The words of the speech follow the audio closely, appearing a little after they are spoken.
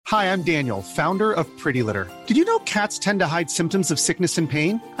Hi, I'm Daniel, founder of Pretty Litter. Did you know cats tend to hide symptoms of sickness and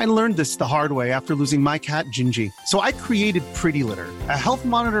pain? I learned this the hard way after losing my cat, Gingy. So I created Pretty Litter, a health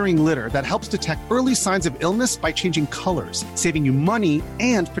monitoring litter that helps detect early signs of illness by changing colors, saving you money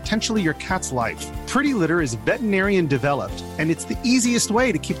and potentially your cat's life. Pretty Litter is veterinarian developed, and it's the easiest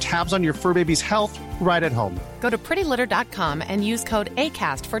way to keep tabs on your fur baby's health right at home. Go to prettylitter.com and use code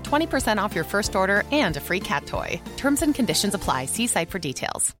ACAST for 20% off your first order and a free cat toy. Terms and conditions apply. See site for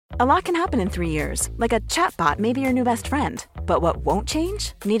details. A lot can happen in 3 years, like a chatbot may be your new best friend. But what won't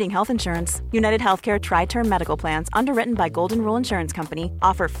change? Needing health insurance. United Healthcare Tri-Term Medical Plans, underwritten by Golden Rule Insurance Company,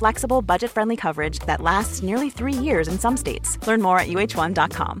 offer flexible, budget-friendly coverage that lasts nearly 3 years in some states. Learn more at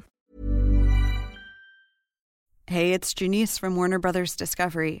uh1.com. Hey, it's Janice from Warner Brothers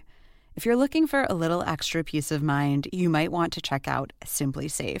Discovery. If you're looking for a little extra peace of mind, you might want to check out Simply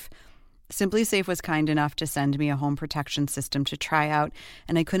Safe. Simply Safe was kind enough to send me a home protection system to try out,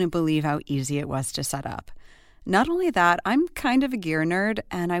 and I couldn't believe how easy it was to set up. Not only that, I'm kind of a gear nerd,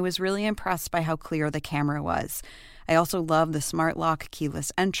 and I was really impressed by how clear the camera was. I also love the smart lock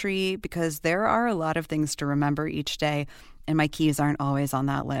keyless entry because there are a lot of things to remember each day, and my keys aren't always on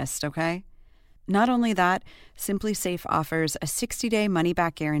that list, okay? Not only that, Simply Safe offers a 60-day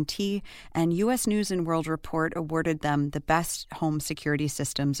money-back guarantee, and U.S. News & World Report awarded them the best home security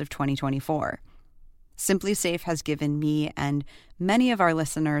systems of 2024. Simply Safe has given me and many of our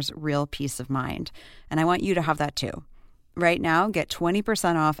listeners real peace of mind, and I want you to have that too. Right now, get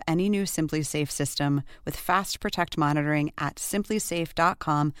 20% off any new Simply Safe system with Fast Protect monitoring at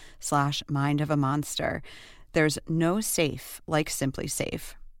simplysafe.com/mindofamonster. There's no safe like Simply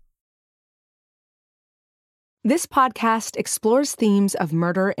Safe. This podcast explores themes of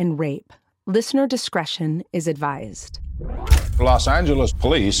murder and rape. Listener discretion is advised. Los Angeles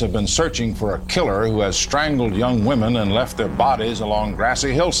police have been searching for a killer who has strangled young women and left their bodies along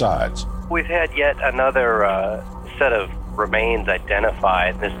grassy hillsides. We've had yet another set of remains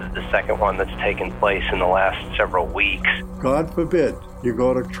identified. This is the second one that's taken place in the last several weeks. God forbid you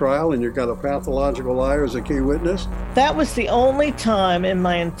go to trial and you've got a pathological liar as a key witness. That was the only time in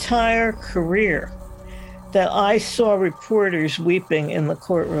my entire career that I saw reporters weeping in the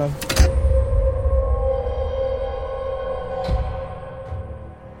courtroom.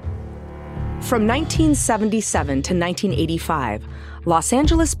 From 1977 to 1985, Los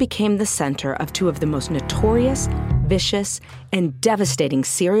Angeles became the center of two of the most notorious, vicious, and devastating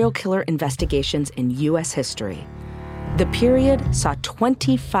serial killer investigations in U.S. history. The period saw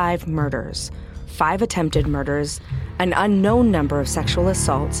 25 murders, 5 attempted murders, an unknown number of sexual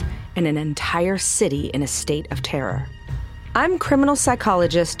assaults, and an entire city in a state of terror. I'm criminal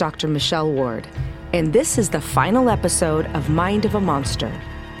psychologist Dr. Michelle Ward, and this is the final episode of Mind of a Monster,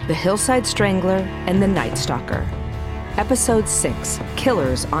 The Hillside Strangler and the Night Stalker. Episode 6,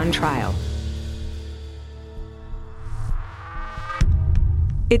 Killers on Trial.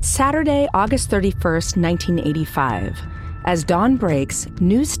 It's Saturday, August 31st, 1985. As dawn breaks,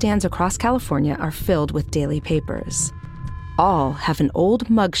 newsstands across California are filled with daily papers. All have an old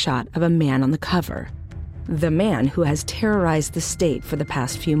mugshot of a man on the cover. The man who has terrorized the state for the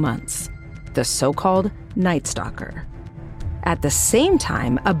past few months. The so-called Night Stalker. At the same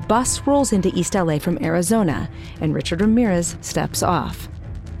time, a bus rolls into East LA from Arizona, and Richard Ramirez steps off.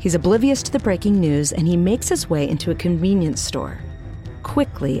 He's oblivious to the breaking news, and he makes his way into a convenience store.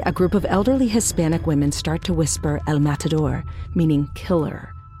 Quickly, a group of elderly Hispanic women start to whisper El Matador, meaning killer.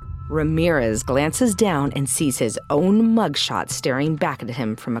 Ramirez glances down and sees his own mugshot staring back at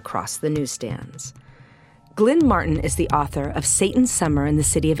him from across the newsstands. Glenn Martin is the author of Satan's Summer in the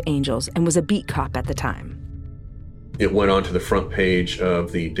City of Angels and was a beat cop at the time. It went onto the front page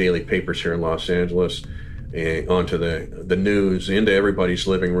of the daily papers here in Los Angeles, and onto the news, into everybody's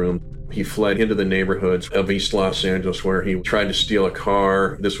living room. He fled into the neighborhoods of East Los Angeles where he tried to steal a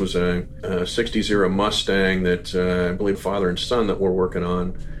car. This was a 60 Mustang that I believe father and son that were working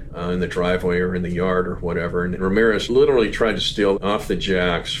on in the driveway or in the yard or whatever. And Ramirez literally tried to steal off the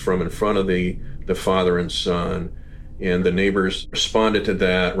jacks from in front of the father and son. And the neighbors responded to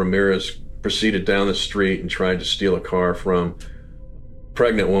that. Ramirez proceeded down the street and tried to steal a car from a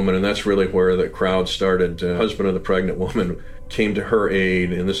pregnant woman. And that's really where the crowd started. Husband of the pregnant woman came to her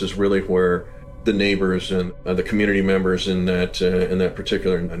aid. And this is really where the neighbors and the community members in that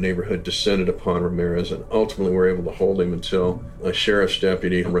particular neighborhood descended upon Ramirez and ultimately were able to hold him until a sheriff's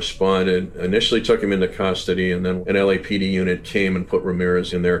deputy responded, initially took him into custody, and then an LAPD unit came and put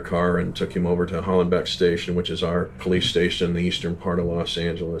Ramirez in their car and took him over to Hollenbeck Station, which is our police station in the eastern part of Los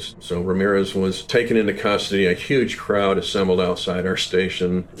Angeles. So Ramirez was taken into custody. A huge crowd assembled outside our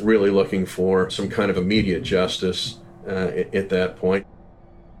station, really looking for some kind of immediate justice at that point.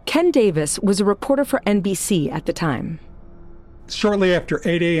 Ken Davis was a reporter for NBC at the time. Shortly after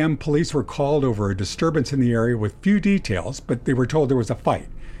 8 a.m., police were called over a disturbance in the area with few details, but they were told there was a fight.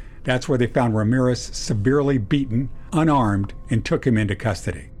 That's where they found Ramirez severely beaten, unarmed, and took him into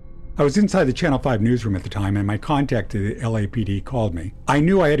custody. I was inside the Channel 5 newsroom at the time, and my contact at the LAPD called me. I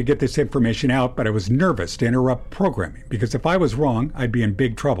knew I had to get this information out, but I was nervous to interrupt programming, because if I was wrong, I'd be in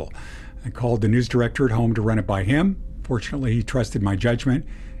big trouble. I called the news director at home to run it by him. Fortunately, he trusted my judgment,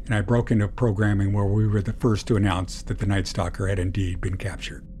 and I broke into programming where we were the first to announce that the Night Stalker had indeed been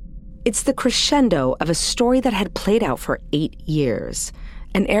captured. It's the crescendo of a story that had played out for 8 years,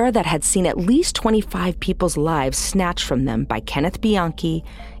 an era that had seen at least 25 people's lives snatched from them by Kenneth Bianchi,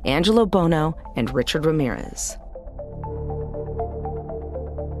 Angelo Bono, and Richard Ramirez.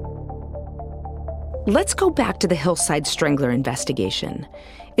 Let's go back to the Hillside Strangler investigation.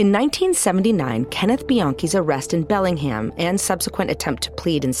 In 1979, Kenneth Bianchi's arrest in Bellingham and subsequent attempt to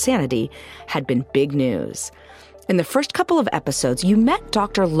plead insanity had been big news. In the first couple of episodes, you met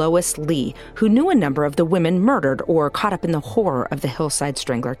Dr. Lois Lee, who knew a number of the women murdered or caught up in the horror of the Hillside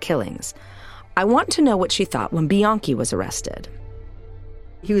Strangler killings. I want to know what she thought when Bianchi was arrested.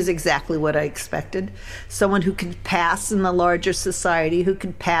 He was exactly what I expected. Someone who could pass in the larger society, who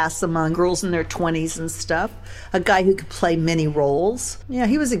could pass among girls in their 20s and stuff. A guy who could play many roles. Yeah,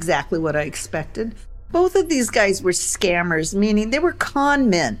 he was exactly what I expected. Both of these guys were scammers, meaning they were con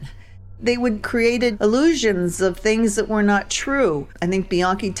men. They would create illusions of things that were not true. I think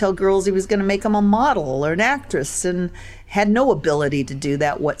Bianchi told girls he was going to make them a model or an actress and had no ability to do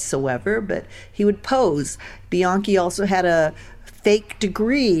that whatsoever, but he would pose. Bianchi also had a fake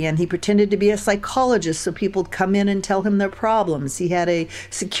degree, and he pretended to be a psychologist so people would come in and tell him their problems. He had a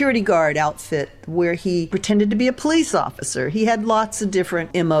security guard outfit where he pretended to be a police officer. He had lots of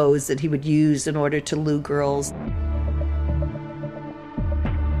different MOs that he would use in order to lure girls.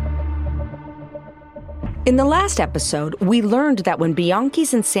 In the last episode, we learned that when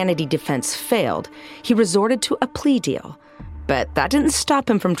Bianchi's insanity defense failed, he resorted to a plea deal. But that didn't stop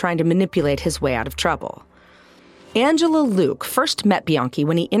him from trying to manipulate his way out of trouble. Angela Luke first met Bianchi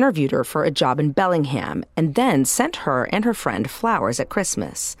when he interviewed her for a job in Bellingham and then sent her and her friend flowers at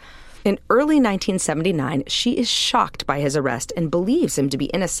Christmas. In early 1979, she is shocked by his arrest and believes him to be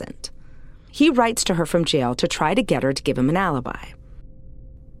innocent. He writes to her from jail to try to get her to give him an alibi.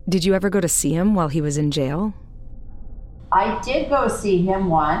 Did you ever go to see him while he was in jail? I did go see him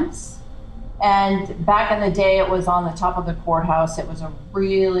once. And back in the day, it was on the top of the courthouse. It was a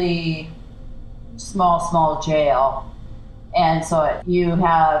really small jail. And so you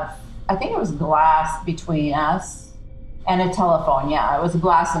have, I think it was glass between us and a telephone. Yeah, it was a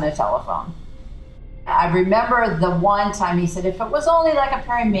glass and a telephone. I remember the one time he said, if it was only like a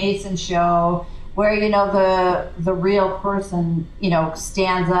Perry Mason show where, you know, the real person, you know,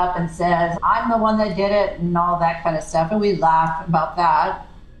 stands up and says, I'm the one that did it and all that kind of stuff. And we laughed about that.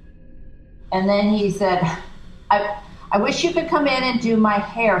 And then he said, I wish you could come in and do my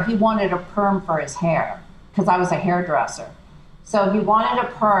hair. He wanted a perm for his hair because I was a hairdresser. So he wanted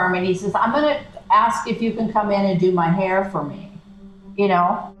a perm, and he says, I'm going to ask if you can come in and do my hair for me, you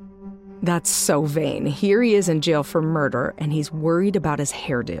know? That's so vain. Here he is in jail for murder, and he's worried about his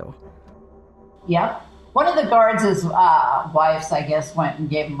hairdo. Yep. One of the guards' wives, I guess, went and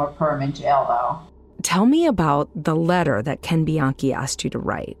gave him a perm in jail, though. Tell me about the letter that Ken Bianchi asked you to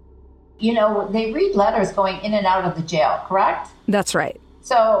write. You know, they read letters going in and out of the jail, correct? That's right.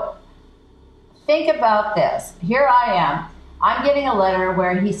 So think about this. Here I am. I'm getting a letter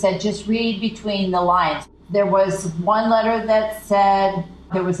where he said, just read between the lines. There was one letter that said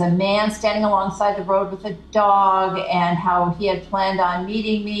there was a man standing alongside the road with a dog and how he had planned on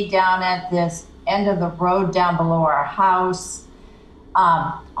meeting me down at this end of the road down below our house.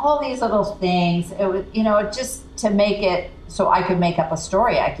 All these little things, it was, you know, just to make it so I could make up a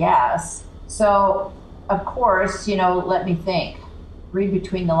story, I guess. So, of course, you know, let me think. Read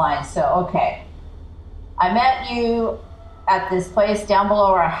between the lines. So, okay. I met you at this place down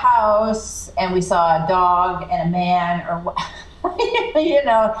below our house, and we saw a dog and a man, or you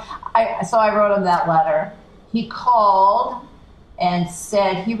know. So I wrote him that letter. He called and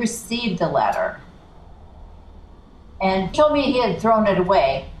said he received the letter and told me he had thrown it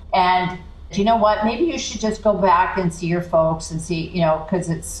away. And you know what? Maybe you should just go back and see your folks and see, you know, because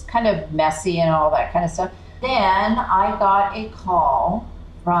it's kind of messy and all that kind of stuff. Then I got a call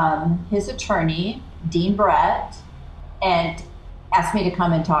from his attorney, Dean Brett, and asked me to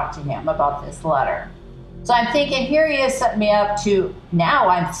come and talk to him about this letter. So I'm thinking, here he is setting me up to, now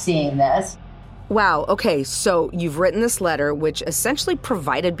I'm seeing this. Wow, okay, so you've written this letter, which essentially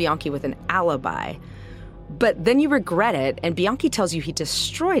provided Bianchi with an alibi. But then you regret it, and Bianchi tells you he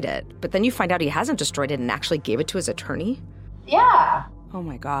destroyed it, but then you find out he hasn't destroyed it and actually gave it to his attorney? Yeah. Oh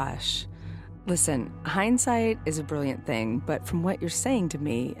my gosh. Listen, hindsight is a brilliant thing, but from what you're saying to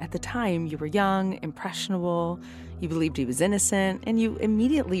me, at the time you were young, impressionable, you believed he was innocent, and you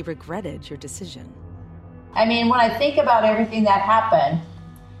immediately regretted your decision. I mean, when I think about everything that happened,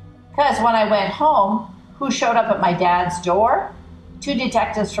 because when I went home, who showed up at my dad's door? 2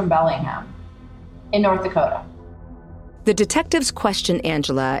 detectives from Bellingham in North Dakota. The detectives questioned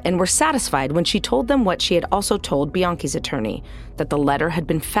Angela and were satisfied when she told them what she had also told Bianchi's attorney, that the letter had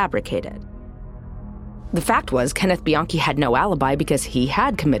been fabricated. The fact was, Kenneth Bianchi had no alibi because he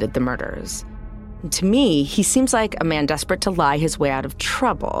had committed the murders. And to me, he seems like a man desperate to lie his way out of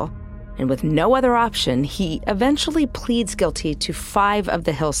trouble. And with no other option, he eventually pleads guilty to 5 of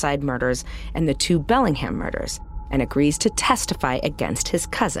the Hillside murders and the 2 Bellingham murders, and agrees to testify against his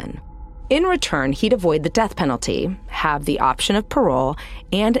cousin. In return, he'd avoid the death penalty, have the option of parole,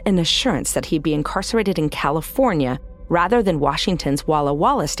 and an assurance that he'd be incarcerated in California rather than Washington's Walla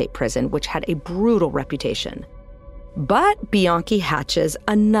Walla State Prison, which had a brutal reputation. But Bianchi hatches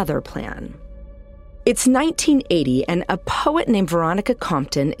another plan. It's 1980, and a poet named Veronica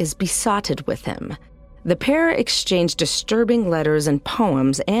Compton is besotted with him. The pair exchange disturbing letters and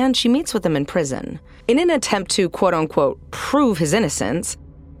poems, and she meets with him in prison. In an attempt to, quote-unquote, prove his innocence,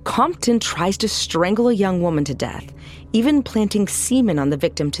 Compton tries to strangle a young woman to death, even planting semen on the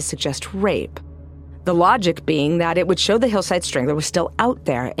victim to suggest rape. The logic being that it would show the Hillside Strangler was still out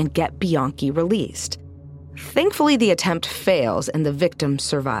there and get Bianchi released. Thankfully, the attempt fails and the victim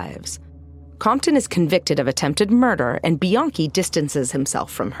survives. Compton is convicted of attempted murder, and Bianchi distances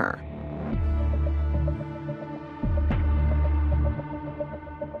himself from her.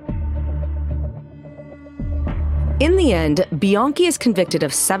 In the end, Bianchi is convicted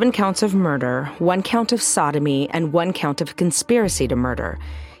of 7 counts of murder, 1 count of sodomy, and 1 count of conspiracy to murder.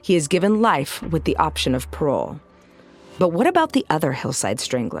 He is given life with the option of parole. But what about the other Hillside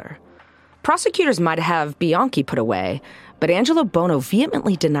Strangler? Prosecutors might have Bianchi put away, but Angelo Bono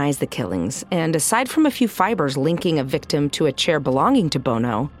vehemently denies the killings, and aside from a few fibers linking a victim to a chair belonging to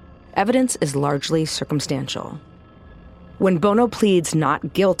Bono, evidence is largely circumstantial. When Bono pleads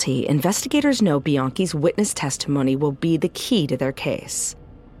not guilty, investigators know Bianchi's witness testimony will be the key to their case.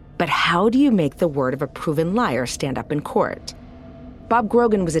 But how do you make the word of a proven liar stand up in court? Bob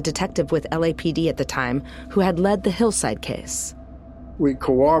Grogan was a detective with LAPD at the time who had led the Hillside case. We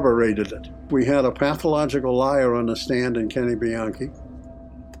corroborated it. We had a pathological liar on the stand in Kenny Bianchi.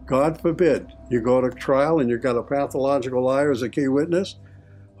 God forbid you go to trial and you've got a pathological liar as a key witness.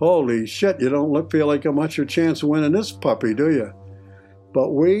 Holy shit, you don't feel like a much of a chance of winning this puppy, do you?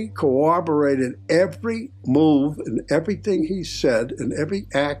 But we corroborated every move and everything he said and every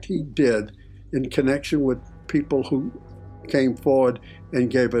act he did in connection with people who came forward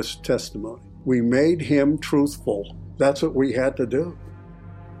and gave us testimony. We made him truthful. That's what we had to do.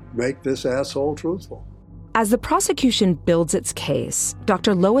 Make this asshole truthful. As the prosecution builds its case,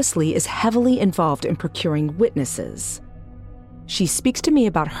 Dr. Lois Lee is heavily involved in procuring witnesses. She speaks to me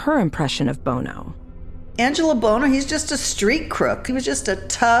about her impression of Bono. Angelo Bono, he's just a street crook. He was just a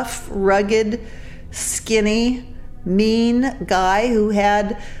tough, rugged, skinny, mean guy who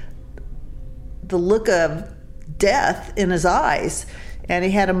had the look of death in his eyes. And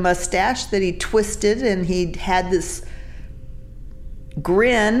he had a mustache that he twisted, and he had this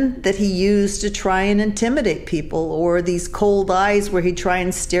grin that he used to try and intimidate people, or these cold eyes where he'd try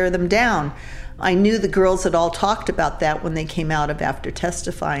and stare them down. I knew the girls had all talked about that when they came out of after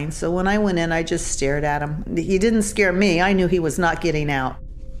testifying. So when I went in, I just stared at him. He didn't scare me. I knew he was not getting out.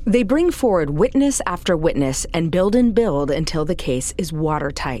 They bring forward witness after witness and build until the case is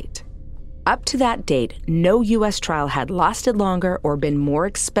watertight. Up to that date, no U.S. trial had lasted longer or been more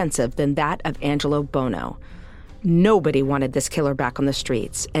expensive than that of Angelo Bono. Nobody wanted this killer back on the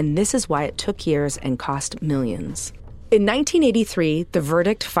streets, and this is why it took years and cost millions. In 1983, the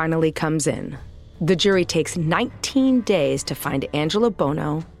verdict finally comes in. The jury takes 19 days to find Angelo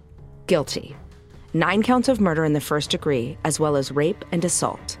Bono guilty. 9 counts of murder in the first degree, as well as rape and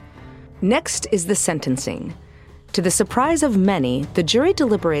assault. Next is the sentencing. To the surprise of many, the jury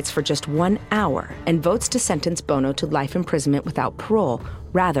deliberates for just 1 hour and votes to sentence Bono to life imprisonment without parole,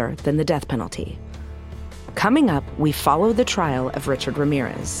 rather than the death penalty. Coming up, we follow the trial of Richard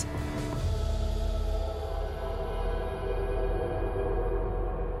Ramirez.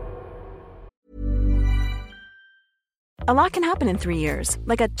 A lot can happen in 3 years,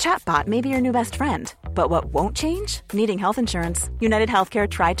 like a chatbot may be your new best friend. But what won't change? Needing health insurance. United Healthcare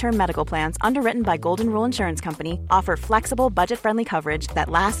Tri-Term Medical Plans, underwritten by Golden Rule Insurance Company, offer flexible, budget-friendly coverage that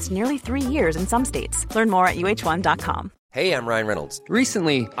lasts nearly 3 years in some states. Learn more at uh1.com. Hey, I'm Ryan Reynolds.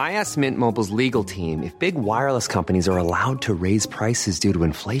 Recently, I asked Mint Mobile's legal team if big wireless companies are allowed to raise prices due to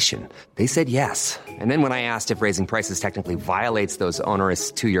inflation. They said yes. And then when I asked if raising prices technically violates those onerous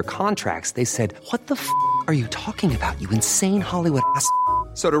two-year contracts, they said, "What the f*** are you talking about, you insane Hollywood ass?"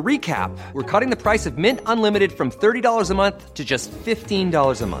 So to recap, we're cutting the price of Mint Unlimited from $30 a month to just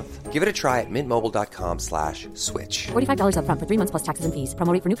 $15 a month. Give it a try at mintmobile.com/switch. $45 up front for 3 months plus taxes and fees.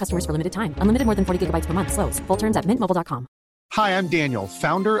 Promo rate for new customers for limited time. Unlimited more than 40 gigabytes per month. Slows full terms at mintmobile.com. Hi, I'm Daniel,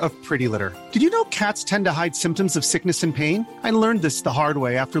 founder of Pretty Litter. Did you know cats tend to hide symptoms of sickness and pain? I learned this the hard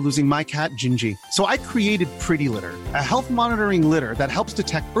way after losing my cat, Gingy. So I created Pretty Litter, a health monitoring litter that helps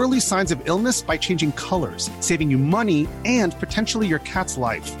detect early signs of illness by changing colors, saving you money and potentially your cat's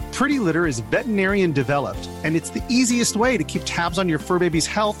life. Pretty Litter is veterinarian developed, and it's the easiest way to keep tabs on your fur baby's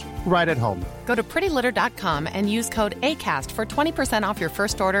health right at home. Go to prettylitter.com and use code ACAST for 20% off your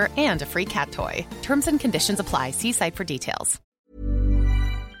first order and a free cat toy. Terms and conditions apply. See site for details.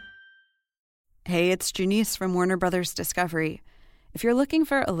 Hey, it's Janice from Warner Brothers Discovery. If you're looking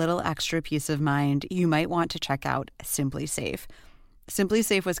for a little extra peace of mind, you might want to check out Simply Safe. Simply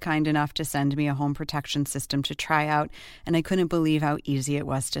Safe was kind enough to send me a home protection system to try out, and I couldn't believe how easy it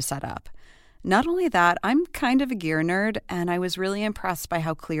was to set up. Not only that, I'm kind of a gear nerd, and I was really impressed by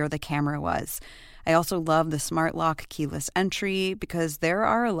how clear the camera was. I also love the smart lock keyless entry because there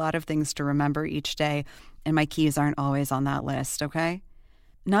are a lot of things to remember each day, and my keys aren't always on that list, okay?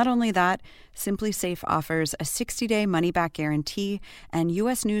 Not only that, Simply Safe offers a 60-day money-back guarantee, and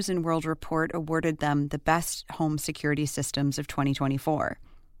U.S. News & World Report awarded them the best home security systems of 2024.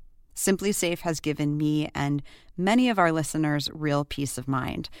 Simply Safe has given me and many of our listeners real peace of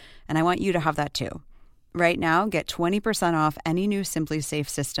mind, and I want you to have that too. Right now, get 20% off any new Simply Safe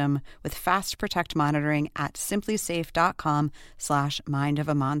system with Fast Protect monitoring at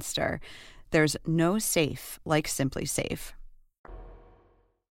simplysafe.com/mindofamonster. There's no safe like Simply Safe.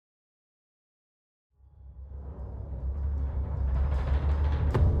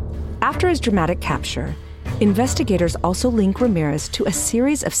 After his dramatic capture, investigators also link Ramirez to a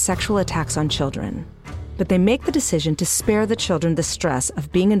series of sexual attacks on children. But they make the decision to spare the children the stress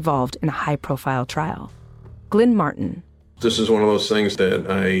of being involved in a high-profile trial. Glynn Martin. This is one of those things that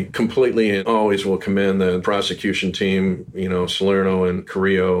I completely and always will commend the prosecution team, Salerno and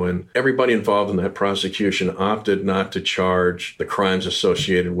Carrillo, and everybody involved in that prosecution opted not to charge the crimes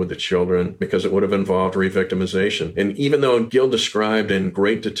associated with the children because it would have involved re-victimization. And even though Gil described in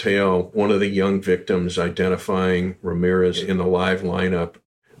great detail one of the young victims identifying Ramirez in the live lineup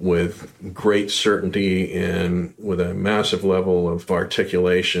with great certainty and with a massive level of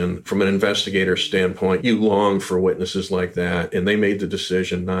articulation. From an investigator standpoint, you long for witnesses like that, and they made the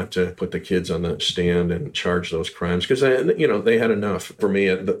decision not to put the kids on the stand and charge those crimes because they had enough. For me,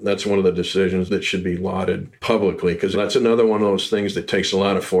 that's one of the decisions that should be lauded publicly, because that's another one of those things that takes a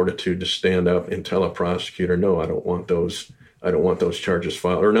lot of fortitude to stand up and tell a prosecutor, no, I don't want those charges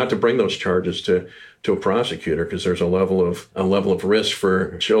filed, or not to bring those charges to a prosecutor, because there's a level of risk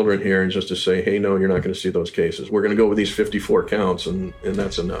for children here, and just to say, hey, no, you're not going to see those cases. We're going to go with these 54 counts, and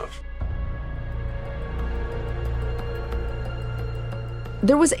that's enough.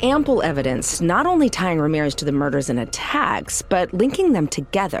 There was ample evidence not only tying Ramirez to the murders and attacks, but linking them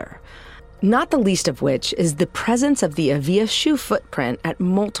together. Not the least of which is the presence of the Avia shoe footprint at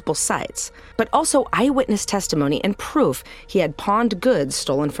multiple sites, but also eyewitness testimony and proof he had pawned goods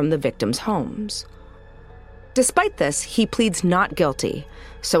stolen from the victims' homes. Despite this, he pleads not guilty,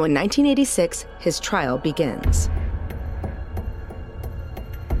 so in 1986, his trial begins.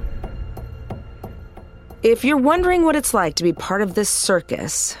 If you're wondering what it's like to be part of this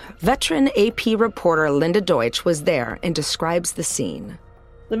circus, veteran AP reporter Linda Deutsch was there and describes the scene.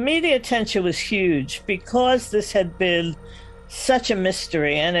 The media attention was huge because this had been such a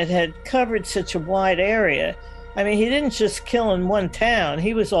mystery and it had covered such a wide area. I mean, he didn't just kill in one town,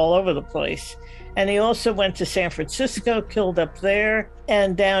 he was all over the place. And he also went to San Francisco, killed up there.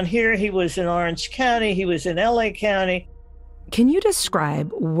 And down here, he was in Orange County, he was in LA County. Can you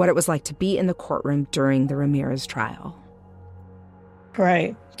describe what it was like to be in the courtroom during the Ramirez trial?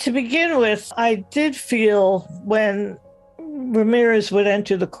 Right. To begin with, I did feel when Ramirez would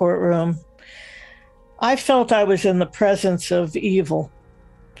enter the courtroom, I felt I was in the presence of evil.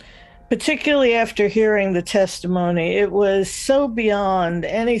 Particularly after hearing the testimony, it was so beyond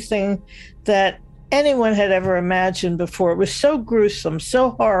anything that anyone had ever imagined before. It was so gruesome,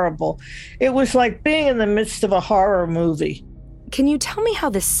 so horrible. It was like being in the midst of a horror movie. Can you tell me how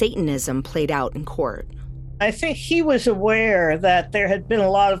the Satanism played out in court? I think he was aware that there had been a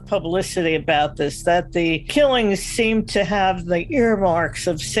lot of publicity about this, that the killings seemed to have the earmarks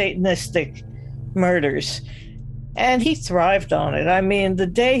of Satanistic murders. And he thrived on it. I mean, the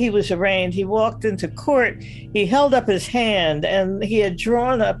day he was arraigned, he walked into court, he held up his hand, and he had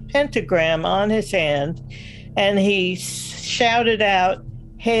drawn a pentagram on his hand, and he shouted out,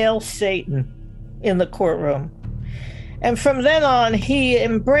 "Hail Satan," in the courtroom. And from then on, he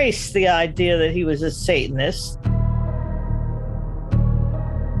embraced the idea that he was a Satanist.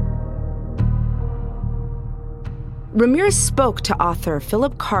 Ramirez spoke to author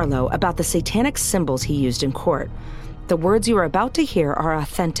Philip Carlo about the satanic symbols he used in court. The words you are about to hear are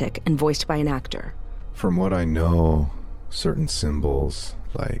authentic and voiced by an actor. From what I know, certain symbols,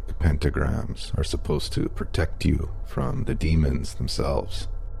 like pentagrams, are supposed to protect you from the demons themselves.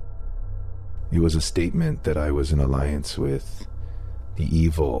 It was a statement that I was in alliance with the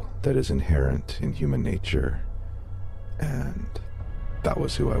evil that is inherent in human nature, and that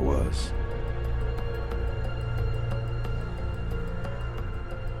was who I was.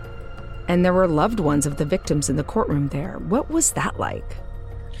 And there were loved ones of the victims in the courtroom there. What was that like?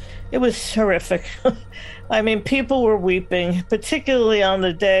 It was horrific. I mean, people were weeping, particularly on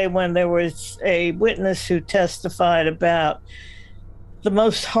the day when there was a witness who testified about the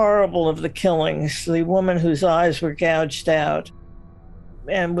most horrible of the killings, the woman whose eyes were gouged out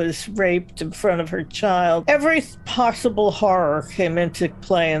and was raped in front of her child. Every possible horror came into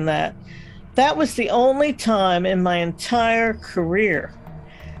play in that. That was the only time in my entire career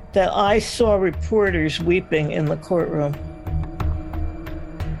that I saw reporters weeping in the courtroom.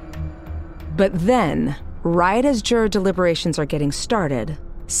 But then, right as juror deliberations are getting started,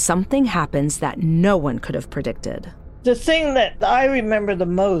 something happens that no one could have predicted. The thing that I remember the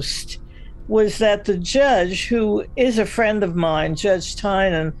most was that the judge, who is a friend of mine, Judge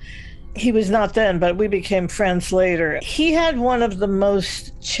Tynan, he was not then, but we became friends later. He had one of the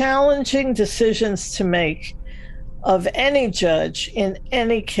most challenging decisions to make of any judge in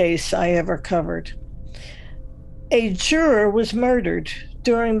any case I ever covered. A juror was murdered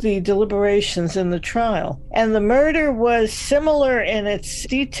during the deliberations in the trial, and the murder was similar in its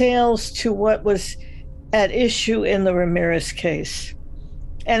details to what was at issue in the Ramirez case.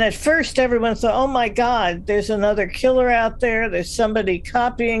 And at first everyone thought, oh my God, there's another killer out there, there's somebody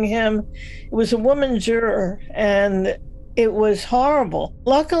copying him. It was a woman juror, and it was horrible.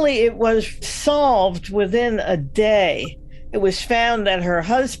 Luckily, it was solved within a day. It was found that her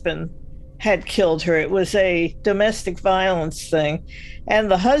husband had killed her. It was a domestic violence thing,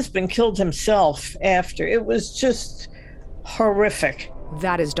 and the husband killed himself after. It was just horrific.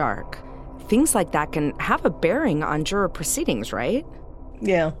 That is dark. Things like that can have a bearing on juror proceedings, right?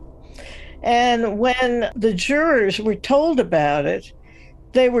 Yeah. And when the jurors were told about it,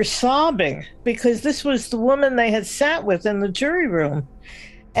 they were sobbing because this was the woman they had sat with in the jury room.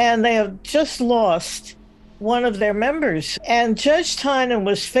 And they have just lost one of their members. And Judge Tynan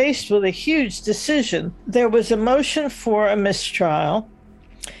was faced with a huge decision. There was a motion for a mistrial.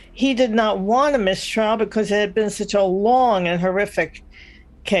 He did not want a mistrial because it had been such a long and horrific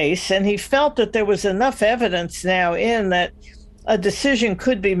case, and he felt that there was enough evidence now in that a decision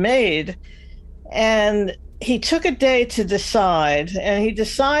could be made. And he took a day to decide, and he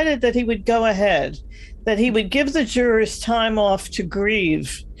decided that he would go ahead, that he would give the jurors time off to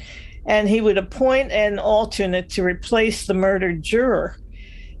grieve, and he would appoint an alternate to replace the murdered juror.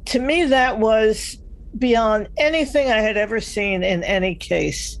 To me, that was beyond anything I had ever seen in any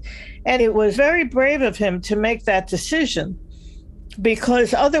case. And it was very brave of him to make that decision,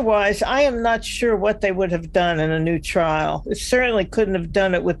 because otherwise I am not sure what they would have done in a new trial. It certainly couldn't have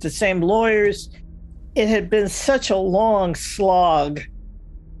done it with the same lawyers. It had been such a long slog.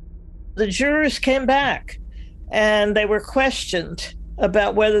 The jurors came back and they were questioned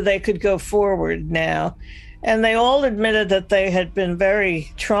about whether they could go forward now. And they all admitted that they had been very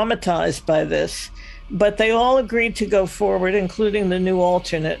traumatized by this, but they all agreed to go forward, including the new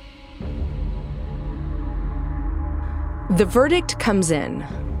alternate. The verdict comes in.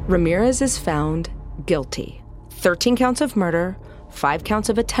 Ramirez is found guilty. 13 counts of murder, 5 counts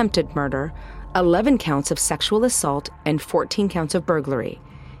of attempted murder, 11 counts of sexual assault, and 14 counts of burglary.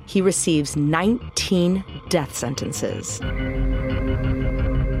 He receives 19 death sentences.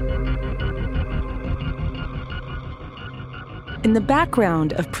 In the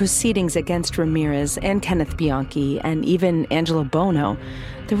background of proceedings against Ramirez and Kenneth Bianchi and even Angelo Bono,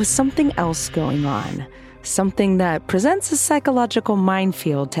 there was something else going on. Something that presents a psychological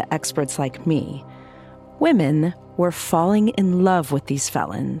minefield to experts like me. Women were falling in love with these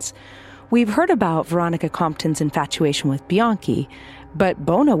felons. We've heard about Veronica Compton's infatuation with Bianchi, but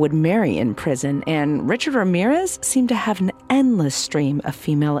Bona would marry in prison, and Richard Ramirez seemed to have an endless stream of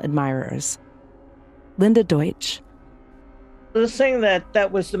female admirers. Linda Deutsch. The thing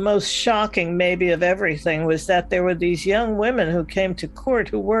that was the most shocking, maybe, of everything was that there were these young women who came to court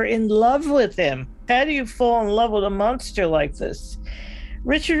who were in love with him. How do you fall in love with a monster like this?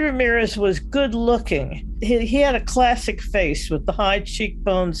 Richard Ramirez was good looking. He had a classic face with the high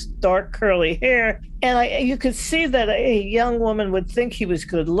cheekbones, dark curly hair. And you could see that a young woman would think he was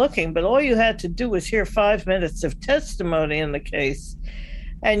good looking, but all you had to do was hear 5 minutes of testimony in the case,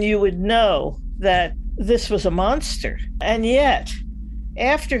 and you would know that this was a monster. And yet,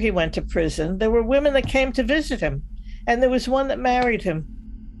 after he went to prison, there were women that came to visit him, and there was one that married him.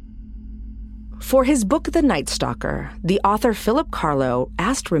 For his book, The Night Stalker, the author Philip Carlo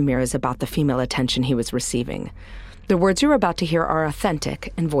asked Ramirez about the female attention he was receiving. The words you're about to hear are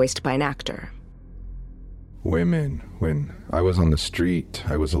authentic and voiced by an actor. Women. When I was on the street,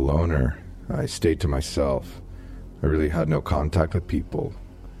 I was a loner. I stayed to myself. I really had no contact with people.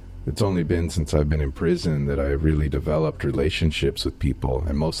 It's only been since I've been in prison that I really developed relationships with people,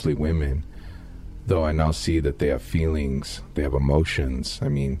 and mostly women. Though I now see that they have feelings, they have emotions. I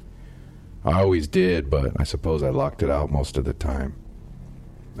mean, I always did, but I suppose I locked it out most of the time.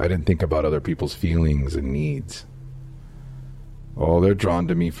 I didn't think about other people's feelings and needs. Oh, they're drawn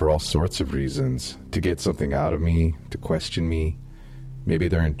to me for all sorts of reasons. To get something out of me, to question me. Maybe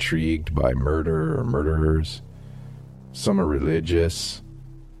they're intrigued by murder or murderers. Some are religious.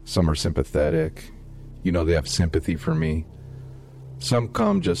 Some are sympathetic. You know, they have sympathy for me. Some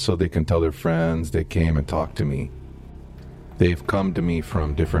come just so they can tell their friends they came and talked to me. They've come to me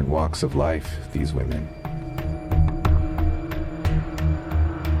from different walks of life, these women.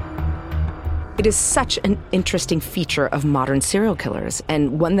 It is such an interesting feature of modern serial killers,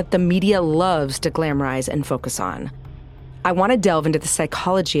 and one that the media loves to glamorize and focus on. I want to delve into the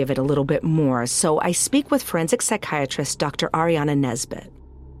psychology of it a little bit more, so I speak with forensic psychiatrist Dr. Ariana Nesbitt.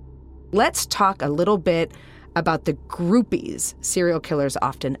 Let's talk a little bit about the groupies serial killers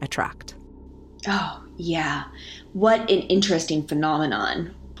often attract. Oh, yeah. What an interesting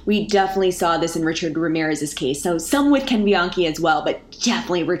phenomenon. We definitely saw this in Richard Ramirez's case. So some with Ken Bianchi as well, but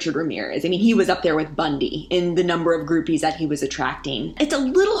definitely Richard Ramirez. I mean, he was up there with Bundy in the number of groupies that he was attracting. It's a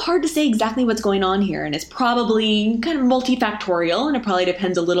little hard to say exactly what's going on here, and it's probably kind of multifactorial, and it probably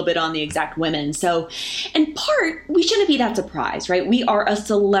depends a little bit on the exact women. So in part, we shouldn't be that surprised, right? We are a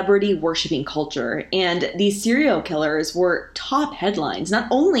celebrity worshiping culture, and these serial killers were top headlines, not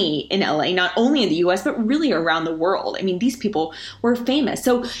only in LA, not only in the US, but really around the world. I mean, these people were famous.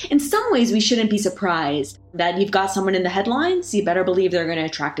 So in some ways, we shouldn't be surprised that you've got someone in the headlines. You better believe they're going to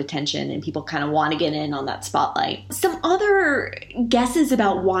attract attention and people kind of want to get in on that spotlight. Some other guesses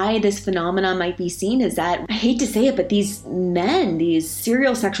about why this phenomenon might be seen is that, I hate to say it, but these men, these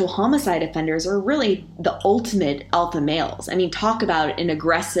serial sexual homicide offenders, are really the ultimate alpha males. I mean, talk about an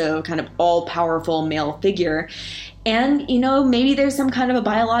aggressive, kind of all-powerful male figure. And, you know, maybe there's some kind of a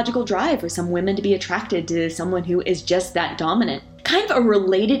biological drive for some women to be attracted to someone who is just that dominant. Kind of a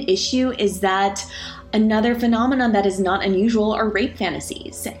related issue is that another phenomenon that is not unusual are rape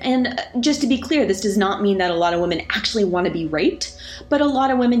fantasies. And just to be clear, this does not mean that a lot of women actually want to be raped, but a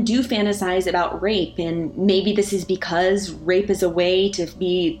lot of women do fantasize about rape. And maybe this is because rape is a way to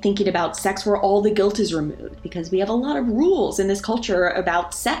be thinking about sex where all the guilt is removed, because we have a lot of rules in this culture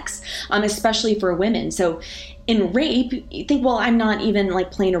about sex, especially for women. So in rape, you think, well, I'm not even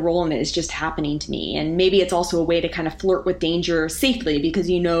like playing a role in it, it's just happening to me. And maybe it's also a way to kind of flirt with danger safely, because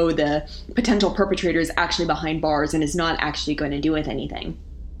you know the potential perpetrator is actually behind bars and is not actually going to do with anything.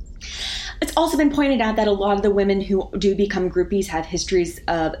 It's also been pointed out that a lot of the women who do become groupies have histories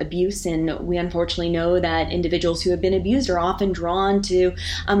of abuse, and we unfortunately know that individuals who have been abused are often drawn to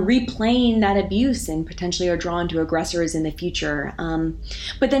replaying that abuse and potentially are drawn to aggressors in the future.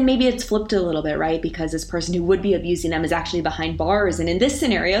 But then maybe it's flipped a little bit, right? Because this person who would be abusing them is actually behind bars, and in this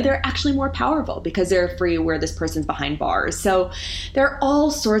scenario, they're actually more powerful because they're free where this person's behind bars. So there are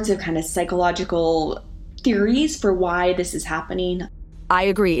all sorts of kind of psychological theories for why this is happening. I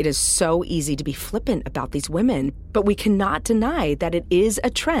agree, it is so easy to be flippant about these women, but we cannot deny that it is a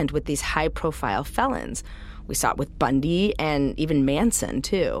trend with these high-profile felons. We saw it with Bundy and even Manson,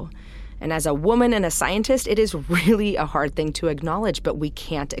 too. And as a woman and a scientist, it is really a hard thing to acknowledge, but we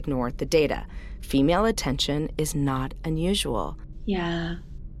can't ignore the data. Female attention is not unusual. Yeah.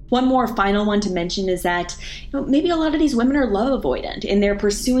 One more final one to mention is that maybe a lot of these women are love avoidant and they're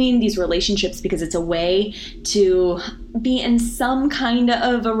pursuing these relationships because it's a way to be in some kind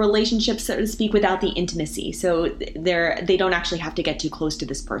of a relationship, so to speak, without the intimacy. So they don't actually have to get too close to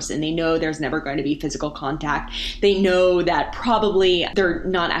this person. They know there's never going to be physical contact. They know that probably they're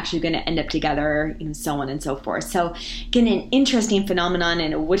not actually going to end up together, so on and so forth. So again, an interesting phenomenon,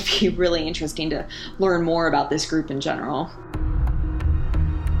 and it would be really interesting to learn more about this group in general.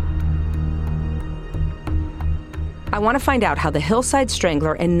 I want to find out how the Hillside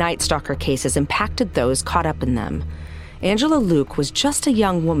Strangler and Night Stalker cases impacted those caught up in them. Angela Luke was just a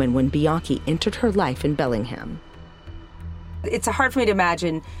young woman when Bianchi entered her life in Bellingham. It's hard for me to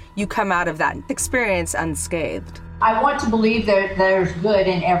imagine you come out of that experience unscathed. I want to believe that there's good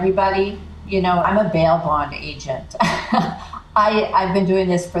in everybody. I'm a bail bond agent. I've been doing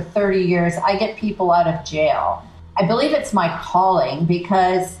this for 30 years. I get people out of jail. I believe it's my calling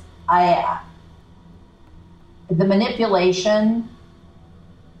because the manipulation,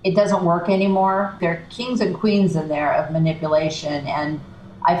 it doesn't work anymore. There are kings and queens in there of manipulation, and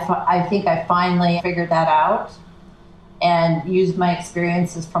I think I finally figured that out and used my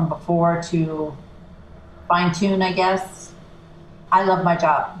experiences from before to fine-tune, I guess. I love my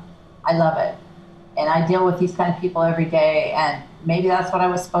job. I love it. And I deal with these kind of people every day, and maybe that's what I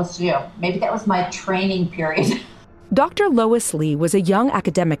was supposed to do. Maybe that was my training period. Dr. Lois Lee was a young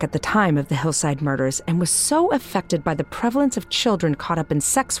academic at the time of the Hillside murders and was so affected by the prevalence of children caught up in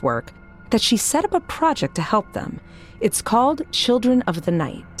sex work that she set up a project to help them. It's called Children of the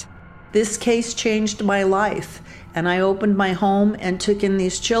Night. This case changed my life, and I opened my home and took in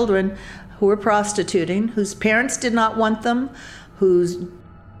these children who were prostituting, whose parents did not want them, whose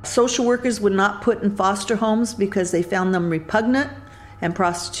social workers would not put in foster homes because they found them repugnant and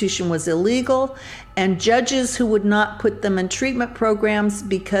prostitution was illegal, and judges who would not put them in treatment programs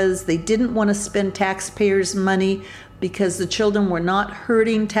because they didn't want to spend taxpayers' money because the children were not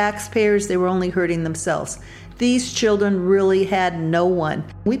hurting taxpayers, they were only hurting themselves. These children really had no one.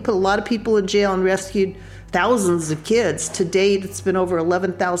 We put a lot of people in jail and rescued thousands of kids. To date, it's been over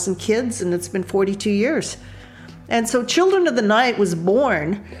 11,000 kids, and it's been 42 years. And so Children of the Night was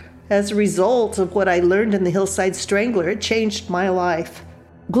born as a result of what I learned in the Hillside Strangler. It changed my life.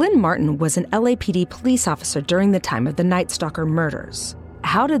 Glenn Martin was an LAPD police officer during the time of the Night Stalker murders.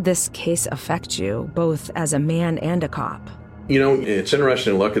 How did this case affect you, both as a man and a cop? It's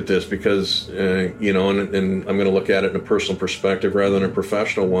interesting to look at this because, and I'm going to look at it in a personal perspective rather than a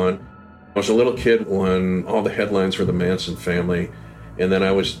professional one. I was a little kid when all the headlines were the Manson family, and then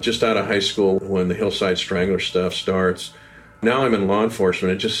I was just out of high school when the Hillside Strangler stuff starts. Now I'm in law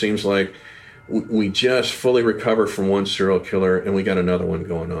enforcement. It just seems like we just fully recovered from one serial killer and we got another one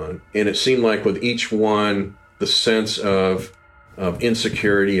going on. And it seemed like with each one, the sense of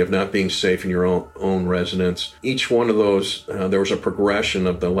insecurity, of not being safe in your own residence, each one of those, there was a progression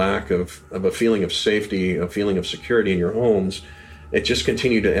of the lack of a feeling of safety, a feeling of security in your homes. It just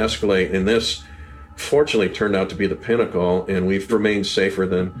continued to escalate. And this, fortunately, turned out to be the pinnacle, and we've remained safer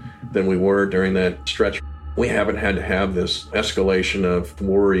than we were during that stretch. We haven't had to have this escalation of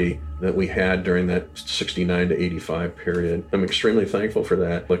worry that we had during that 69 to 85 period. I'm extremely thankful for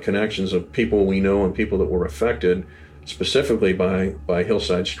that. The connections of people we know and people that were affected specifically by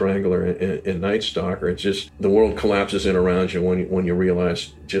Hillside Strangler and Night Stalker, it's just the world collapses in around you when you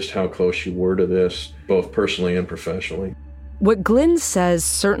realize just how close you were to this, both personally and professionally. What Glenn says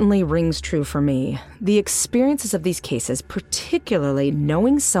certainly rings true for me. The experiences of these cases, particularly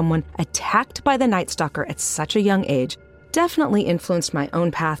knowing someone attacked by the Night Stalker at such a young age, definitely influenced my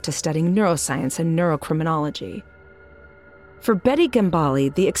own path to studying neuroscience and neurocriminology. For Betty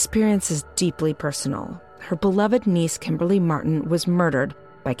Gambale, the experience is deeply personal. Her beloved niece, Kimberly Martin, was murdered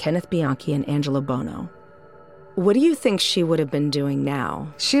by Kenneth Bianchi and Angela Bono. What do you think she would have been doing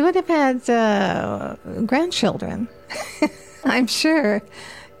now? She would have had grandchildren. I'm sure.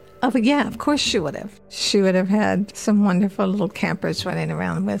 Oh, but yeah, of course she would have. She would have had some wonderful little campers running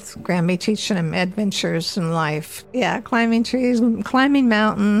around with Grammy teaching them adventures in life. Yeah, climbing trees, climbing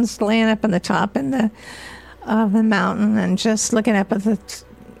mountains, laying up on the top of the mountain and just looking up at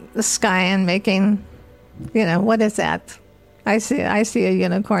the sky and making, what is that? I see a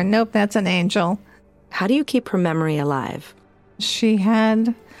unicorn. Nope, that's an angel. How do you keep her memory alive? She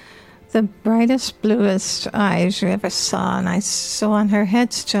had the brightest, bluest eyes you ever saw, and I saw on her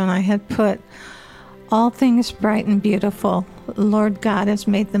headstone I had put, "All things bright and beautiful, Lord God has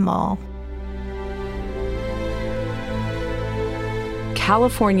made them all."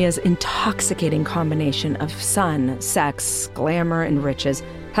 California's intoxicating combination of sun, sex, glamour, and riches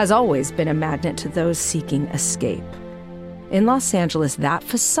has always been a magnet to those seeking escape. In Los Angeles, that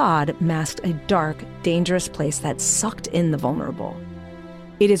facade masked a dark, dangerous place that sucked in the vulnerable.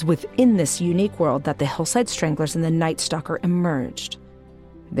 It is within this unique world that the Hillside Stranglers and the Night Stalker emerged.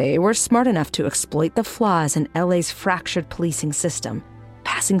 They were smart enough to exploit the flaws in LA's fractured policing system,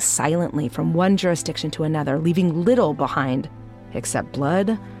 passing silently from one jurisdiction to another, leaving little behind except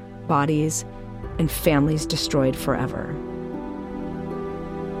blood, bodies, and families destroyed forever.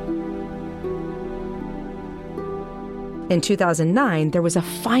 In 2009, there was a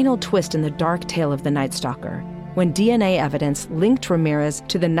final twist in the dark tale of the Night Stalker, when DNA evidence linked Ramirez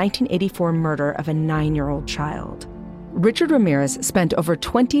to the 1984 murder of a 9-year-old child. Richard Ramirez spent over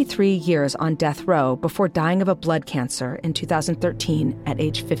 23 years on death row before dying of a blood cancer in 2013 at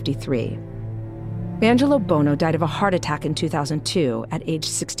age 53. Angelo Bono died of a heart attack in 2002 at age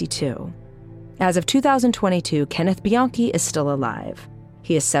 62. As of 2022, Kenneth Bianchi is still alive.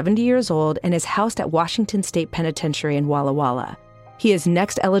 He is 70 years old and is housed at Washington State Penitentiary in Walla Walla. He is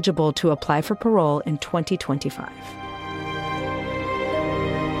next eligible to apply for parole in 2025.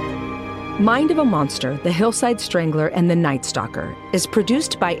 Mind of a Monster, The Hillside Strangler, and The Night Stalker is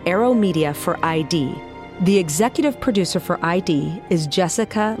produced by Arrow Media for ID. The executive producer for ID is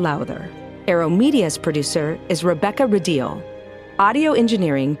Jessica Lowther. Arrow Media's producer is Rebecca Radil. Audio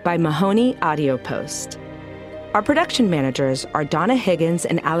engineering by Mahoney Audio Post. Our production managers are Donna Higgins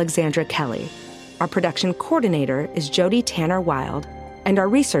and Alexandra Kelly. Our production coordinator is Jody Tanner Wild, and our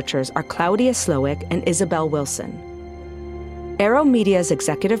researchers are Claudia Slowick and Isabel Wilson. Arrow Media's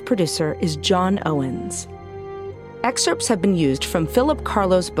executive producer is John Owens. Excerpts have been used from Philip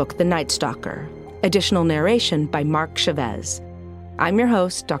Carlo's book, The Night Stalker. Additional narration by Mark Chavez. I'm your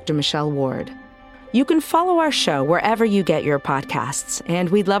host, Dr. Michelle Ward. You can follow our show wherever you get your podcasts, and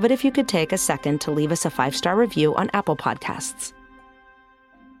we'd love it if you could take a second to leave us a 5-star review on Apple Podcasts.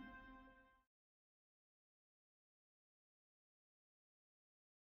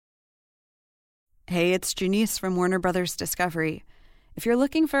 Hey, it's Janice from Warner Brothers Discovery. If you're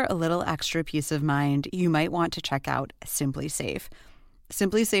looking for a little extra peace of mind, you might want to check out Simply Safe.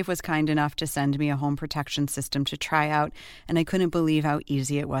 Simply Safe was kind enough to send me a home protection system to try out, and I couldn't believe how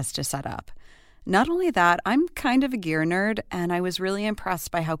easy it was to set up. Not only that, I'm kind of a gear nerd, and I was really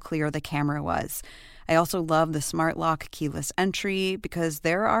impressed by how clear the camera was. I also love the smart lock keyless entry because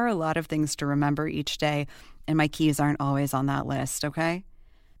there are a lot of things to remember each day, and my keys aren't always on that list, okay?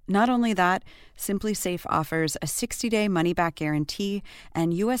 Not only that, Simply Safe offers a 60-day money-back guarantee,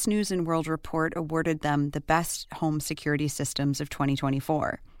 and U.S. News & World Report awarded them the best home security systems of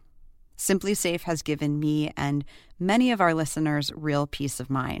 2024. Simply Safe has given me and many of our listeners real peace of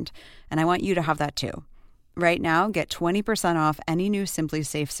mind, and I want you to have that too. Right now, get 20% off any new Simply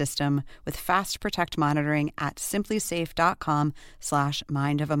Safe system with Fast Protect monitoring at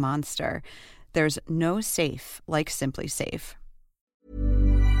simplysafe.com/mindofamonster. There's no safe like Simply Safe.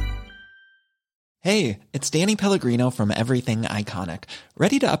 Hey, it's Danny Pellegrino from Everything Iconic.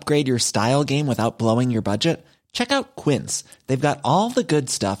 Ready to upgrade your style game without blowing your budget? Check out Quince. They've got all the good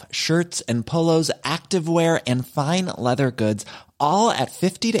stuff, shirts and polos, activewear, and fine leather goods, all at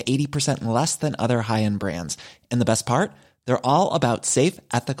 50 to 80% less than other high-end brands. And the best part? They're all about safe,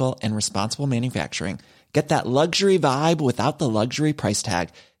 ethical, and responsible manufacturing. Get that luxury vibe without the luxury price tag.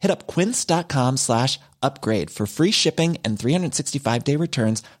 Hit up quince.com/upgrade for free shipping and 365-day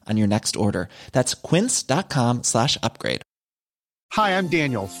returns on your next order. That's quince.com/upgrade. Hi, I'm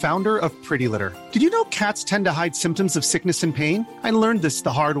Daniel, founder of Pretty Litter. Did you know cats tend to hide symptoms of sickness and pain? I learned this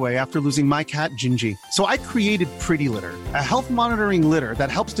the hard way after losing my cat, Gingy. So I created Pretty Litter, a health monitoring litter that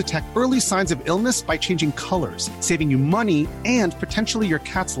helps detect early signs of illness by changing colors, saving you money and potentially your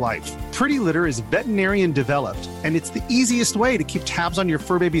cat's life. Pretty Litter is veterinarian developed, and it's the easiest way to keep tabs on your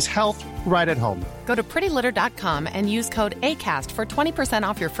fur baby's health right at home. Go to prettylitter.com and use code ACAST for 20%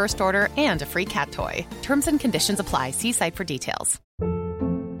 off your first order and a free cat toy. Terms and conditions apply. See site for details.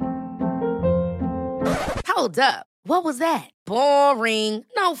 Hold up. What was that? Boring.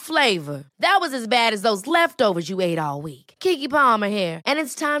 No flavor. That was as bad as those leftovers you ate all week. Keke Palmer here, and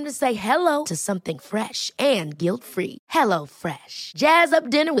it's time to say hello to something fresh and guilt-free. Hello Fresh. Jazz up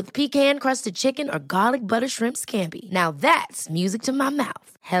dinner with pecan-crusted chicken or garlic butter shrimp scampi. Now that's music to my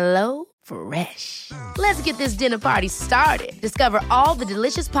mouth. Hello Fresh. Let's get this dinner party started. Discover all the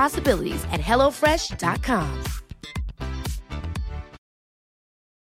delicious possibilities at HelloFresh.com.